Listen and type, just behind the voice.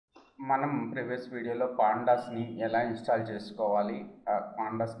మనం ప్రీవియస్ వీడియోలో పాండాస్ని ఎలా ఇన్స్టాల్ చేసుకోవాలి,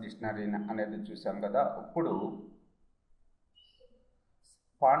 పాండాస్ డిక్షనరీ అనేది చూసాం కదా. ఇప్పుడు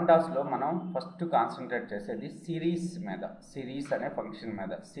పాండాస్లో మనం ఫస్ట్ కాన్సన్ట్రేట్ చేసేది సిరీస్ మీద, సిరీస్ అనే ఫంక్షన్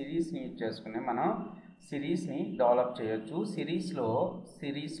మీద. సిరీస్ని యూజ్ చేసుకుని మనం సిరీస్ని డెవలప్ చేయొచ్చు.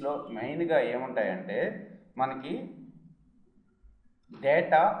 సిరీస్లో మెయిన్గా ఏముంటాయంటే మనకి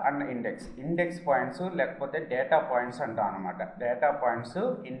డేటా అండ్ ఇండెక్స్ పాయింట్స్ లేకపోతే డేటా పాయింట్స్ అంటాం అనమాట. డేటా పాయింట్స్,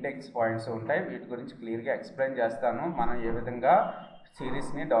 ఇండెక్స్ పాయింట్స్ ఉంటాయి. వీటి గురించి క్లియర్గా ఎక్స్ప్లెయిన్ చేస్తాను, మనం ఏ విధంగా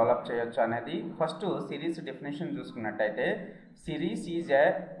సిరీస్ని డెవలప్ చేయొచ్చు అనేది. ఫస్ట్ సిరీస్ డెఫినేషన్ చూసుకున్నట్టయితే, series is a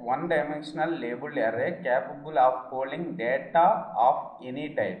one dimensional labelled array capable of holding data of any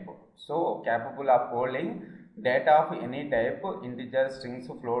type. So capable of holding data of any type, integer, strings,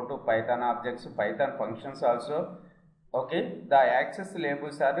 float, Python objects, Python functions also. Okay, the access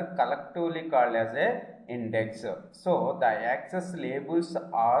labels are collectively called as a index. So the access labels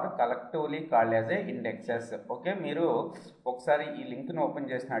are collectively called as a indexes. Okay, మీరు ఒకసారి ఈ లింక్ను open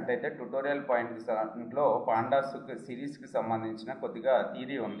చేసినట్టయితే tutorial పాయింట్లో pandas సిరీస్కి సంబంధించిన కొద్దిగా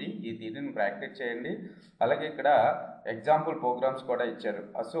theory ఉంది. ఈ థియరీని ప్రాక్టీస్ చేయండి. అలాగే ఇక్కడ ఎగ్జాంపుల్ ప్రోగ్రామ్స్ కూడా ఇచ్చారు.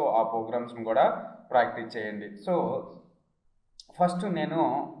 సో ఆ ప్రోగ్రామ్స్ని కూడా ప్రాక్టీస్ చేయండి. సో ఫస్ట్ నేను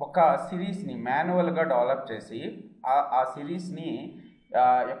ఒక సిరీస్ని మాన్యువల్గా డెవలప్ చేసి ఆ సిరీస్ని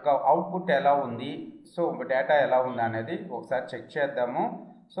యొక్క అవుట్పుట్ ఎలా ఉంది, సో డేటా ఎలా ఉంది అనేది ఒకసారి చెక్ చేద్దాము.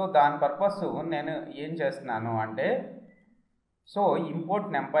 సో దాని పర్పస్ నేను ఏం చేస్తున్నాను అంటే, so import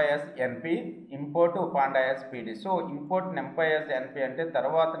numpy as np, import panda as pd. So import numpy as np అంటే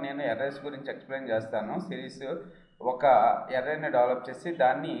తర్వాత నేను ఎర్రర్స్ గురించి ఎక్స్ప్లెయిన్ చేస్తాను. సిరీస్ ఒక ఎర్రర్ని డెవలప్ చేసి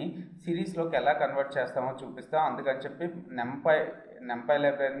దాన్ని సిరీస్లోకి ఎలా కన్వర్ట్ చేస్తామో చూపిస్తాం. అందుకని చెప్పి numpy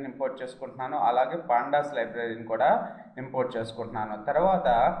లైబ్రరీని ఇంపోర్ట్ చేసుకుంటున్నాను. అలాగే పాండాస్ లైబ్రరీని కూడా ఇంపోర్ట్ చేసుకుంటున్నాను. తర్వాత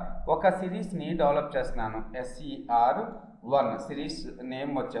ఒక సిరీస్ని డెవలప్ చేస్తున్నాను, SER1. సిరీస్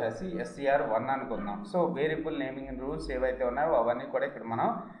నేమ్ వచ్చేసి SER1 అనుకుందాం. సో వేరియబుల్ నేమింగ్ రూల్స్ ఏవైతే ఉన్నాయో అవన్నీ కూడా ఇక్కడ మనం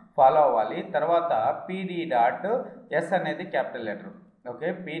ఫాలో అవ్వాలి. తర్వాత PD.S అనేది క్యాపిటల్ లెటర్. ఓకే,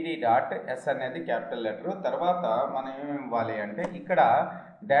 PD.S అనేది క్యాపిటల్ లెటర్. తర్వాత మనం ఏమి ఇవ్వాలి అంటే ఇక్కడ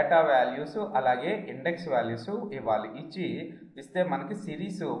డేటా వాల్యూస్ అలాగే ఇండెక్స్ వాల్యూస్ ఇవ్వాలి. ఇస్తే మనకి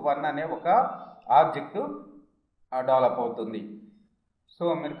సిరీస్ 1 అనే ఒక ఆబ్జెక్ట్ డెవలప్ అవుతుంది. సో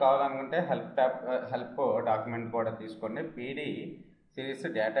మీరు కావాలనుకుంటే హెల్ప్ డాక్యుమెంట్ కూడా తీసుకోండి. PD series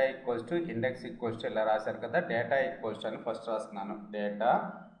data equals to index equals to ఇలా రాశారు కదా. డేటా ఈక్వల్స్ టు అని ఫస్ట్ రాస్తున్నాను. డేటా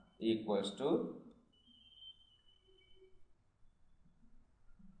ఈక్వల్స్ టు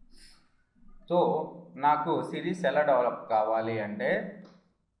సో నాకు సిరీస్ ఎలా డెవలప్ కావాలి అంటే,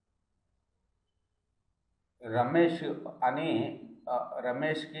 రమేష్ అని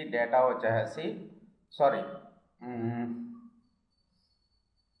రమేష్కి డేటా వచ్చేసి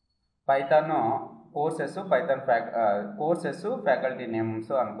పైథాన్ కోర్సెస్ ఫ్యాకల్టీ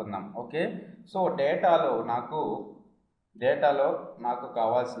నేమ్స్ అనుకుందాం. ఓకే, సో డేటాలో నాకు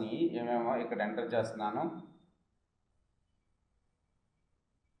కావాల్సినవి ఏమేమో ఇక్కడ ఎంటర్ చేస్తున్నాను.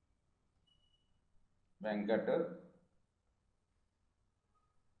 వెంకట్,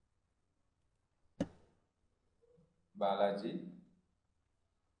 బాలాజీ,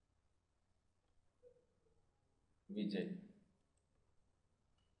 విజయ్.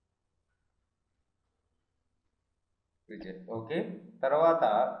 ఓకే, తర్వాత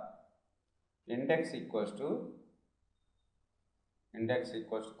ఇండెక్స్ ఈక్వల్స్ టు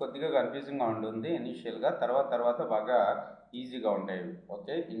కొద్దిగా కన్ఫ్యూజింగ్గా ఉంటుంది ఇనిషియల్గా, తర్వాత బాగా ఈజీగా ఉంటాయి.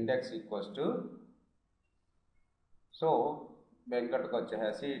 Okay, index equals to so వెంకట్కి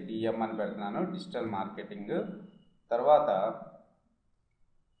వచ్చేసి DM అని పెడుతున్నాను, డిజిటల్ మార్కెటింగ్. తర్వాత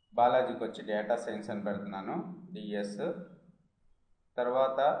బాలాజీకి వచ్చి డేటా సైన్స్ అని పెడుతున్నాను, DS.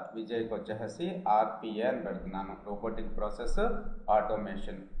 తర్వాత విజయ్కి వచ్చేసి RPA అని పెడుతున్నాను, robotic process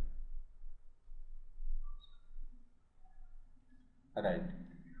automation. Right,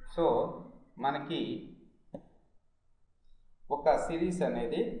 so మనకి ఒక సిరీస్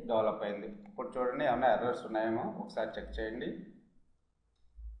అనేది డెవలప్ అయింది. ఇప్పుడు చూడండి ఏమైనా ఎర్రర్స్ ఉన్నాయేమో ఒకసారి చెక్ చేయండి.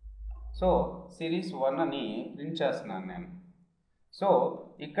 సో సిరీస్ 1 అని ప్రింట్ చేస్తున్నాను నేను. సో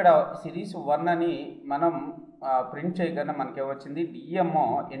ఇక్కడ సిరీస్ 1 అని మనం ప్రింట్ చేయగానే మనకేమొచ్చింది, DM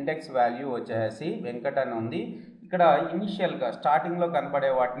ఇండెక్స్ వాల్యూ వచ్చేసి వెంకట్ అని ఉంది. ఇక్కడ ఇనిషియల్గా స్టార్టింగ్లో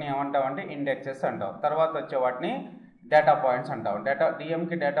కనపడే వాటిని ఏమంటామంటే ఇండెక్సెస్ అంటాం. తర్వాత వచ్చే వాటిని డేటా పాయింట్స్ అంటాం.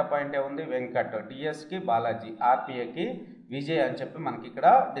 DMకి డేటా పాయింట్ ఏముంది, వెంకట్. DSకి బాలాజీ, RPAకి విజయ్ అని చెప్పి మనకి ఇక్కడ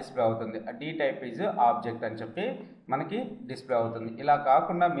డిస్ప్లే అవుతుంది. D టైప్ ఈజ్ ఆబ్జెక్ట్ అని చెప్పి మనకి డిస్ప్లే అవుతుంది. ఇలా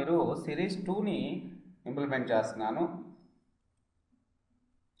కాకుండా మీరు సిరీస్ 2ని ఇంప్లిమెంట్ చేస్తున్నాను.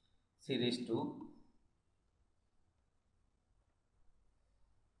 సిరీస్ 2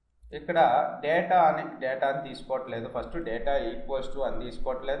 ఇక్కడ డేటాని తీసుకోవట్లేదు, ఫస్ట్ డేటా ఈక్వల్స్ టు అని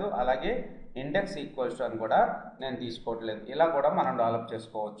తీసుకోవట్లేదు, అలాగే ఇండెక్స్ ఈక్వల్స్ టు అని కూడా నేను తీసుకోవట్లేదు. ఇలా కూడా మనం డెవలప్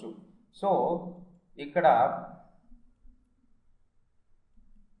చేసుకోవచ్చు. సో ఇక్కడ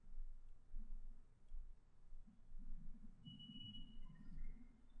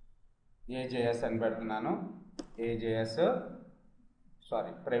ఏజేఎస్ అని పెడుతున్నాను.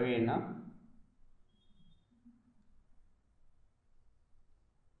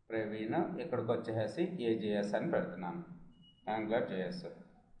 ప్రవీణ్ ఇక్కడికి వచ్చేసి ఏజేఎస్ అని పెడుతున్నాను, యాంగులర్ జేఎస్.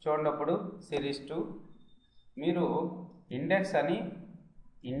 చూడండి, అప్పుడు సిరీస్ 2 మీరు ఇండెక్స్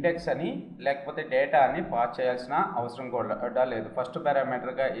అని లేకపోతే డేటా అని పాస్ చేయాల్సిన అవసరం కూడా లేదు. ఫస్ట్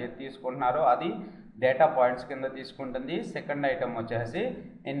పారామీటర్గా ఏది తీసుకుంటున్నారో అది డేటా పాయింట్స్ కింద తీసుకుంటుంది, సెకండ్ ఐటమ్ వచ్చేసి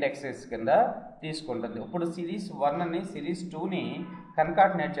ఇండెక్సెస్ కింద తీసుకుంటుంది. ఇప్పుడు సిరీస్ 1ని సిరీస్ 2ని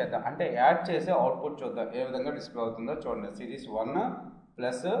కన్కాటినేట్ చేద్దాం, అంటే యాడ్ చేసి అవుట్పుట్ చూద్దాం ఏ విధంగా డిస్ప్లే అవుతుందో. చూడండి, series 1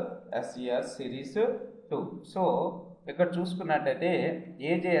 plus SER series 2. So ఇక్కడ చూసుకున్నట్టయితే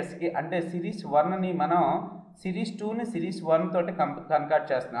ఏజేఎస్కి అంటే సిరీస్ 1ని మనం సిరీస్ 2ని సిరీస్ 1 తోటి కన్కాట్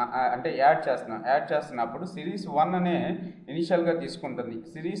చేస్తున్నాం, అంటే యాడ్ చేస్తున్నప్పుడు సిరీస్ 1 అనే ఇనిషియల్గా తీసుకుంటుంది.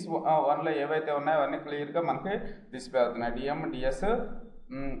 సిరీస్ 1లో ఏవైతే ఉన్నాయో అవన్నీ క్లియర్గా మనకి డిస్ప్లే అవుతున్నాయి, డిఎం డిఎస్.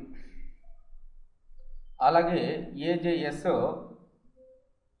 అలాగే ఏజేఎస్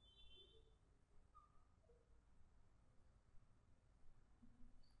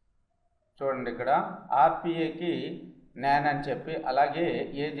చూడండి, ఇక్కడ ఆర్పిఏకి నాన్ అని చెప్పి, అలాగే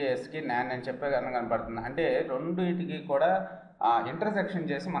ఏజేఎస్కి నాన్ అని చెప్పి కనబడుతుంది. అంటే రెండింటికి కూడా ఇంటర్సెక్షన్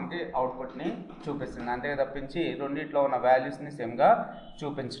చేసి మనకి అవుట్పుట్ని చూపిస్తుంది, అంతే తప్పించి రెండింటిలో ఉన్న వాల్యూస్ని సేమ్గా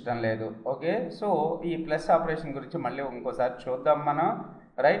చూపించడం లేదు. ఓకే, సో ఈ ప్లస్ ఆపరేషన్ గురించి మళ్ళీ ఇంకోసారి చూద్దాం మనం.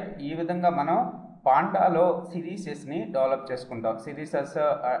 రైట్, ఈ విధంగా మనం పాండాలో సిరీసెస్ని డెవలప్ చేసుకుంటాం.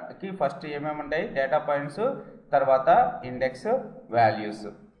 సిరీసెస్కి ఫస్ట్ ఏమేమి ఉంటాయి, డేటా పాయింట్స్, తర్వాత ఇండెక్స్ వాల్యూస్.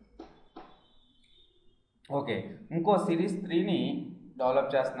 ఓకే, ఇంకో సిరీస్ 3ని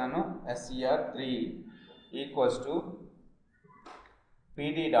డెవలప్ చేస్తున్నాను. SER 3 equals to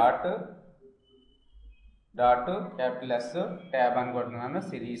PD dot capital yes tab అని కొడుతున్నాను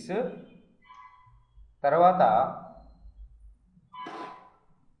సిరీస్. తర్వాత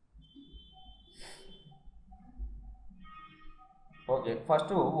okay,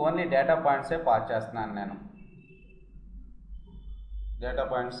 first only data పాయింట్సే pass చేస్తున్నాను నేను. డేటా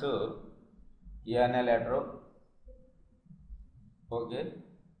పాయింట్స్ ఏ అనే లెటరు, ఓకే,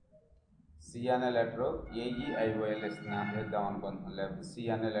 సి అనే లెటరు, ఏఈఐఓఎల్ ఇద్దాం అనుకుంటున్నాను, లేకపోతే సి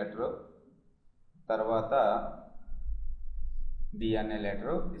అనే లెటరు, తర్వాత డి అనే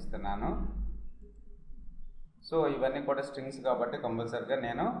లెటరు ఇస్తున్నాను. సో ఇవన్నీ కూడా స్ట్రింగ్స్ కాబట్టి కంపల్సరీగా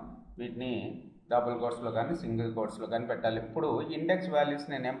నేను వీటిని డబుల్ కోట్స్లో కానీ సింగిల్ కోట్స్లో కానీ పెట్టాలి. ఇప్పుడు ఇండెక్స్ వాల్యూస్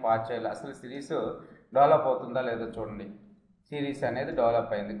నేనేం పాస్ చేయాలి, అసలు సిరీస్ డెవలప్ అవుతుందా లేదో చూడండి. సిరీస్ అనేది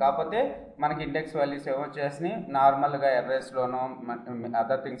డెవలప్ అయింది, కాకపోతే మనకి ఇండెక్స్ వాల్యూస్ ఏమో వచ్చేసినాయి నార్మల్గా ఎర్రేస్లోనూ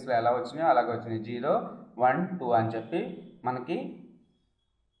అదర్ థింగ్స్లో ఎలా వచ్చినాయో అలాగే వచ్చినాయి. 0, 1, 2 అని చెప్పి మనకి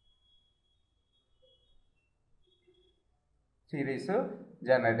సిరీస్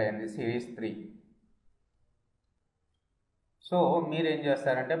జనరేట్ అయింది, సిరీస్ 3. సో మీరు ఏం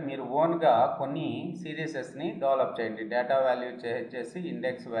చేస్తారంటే మీరు ఓన్గా కొన్ని సిరీసెస్ని డెవలప్ చేయండి. డేటా వాల్యూ చేసి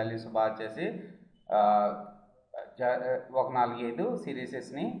ఇండెక్స్ వాల్యూస్ బాగా చేసి ఒక 4-5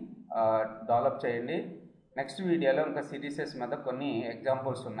 సిరీసెస్ని డెవలప్ చేయండి. నెక్స్ట్ వీడియోలో ఇంకా సిరీసెస్ మీద కొన్ని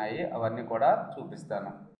ఎగ్జాంపుల్స్ ఉన్నాయి, అవన్నీ కూడా చూపిస్తాను.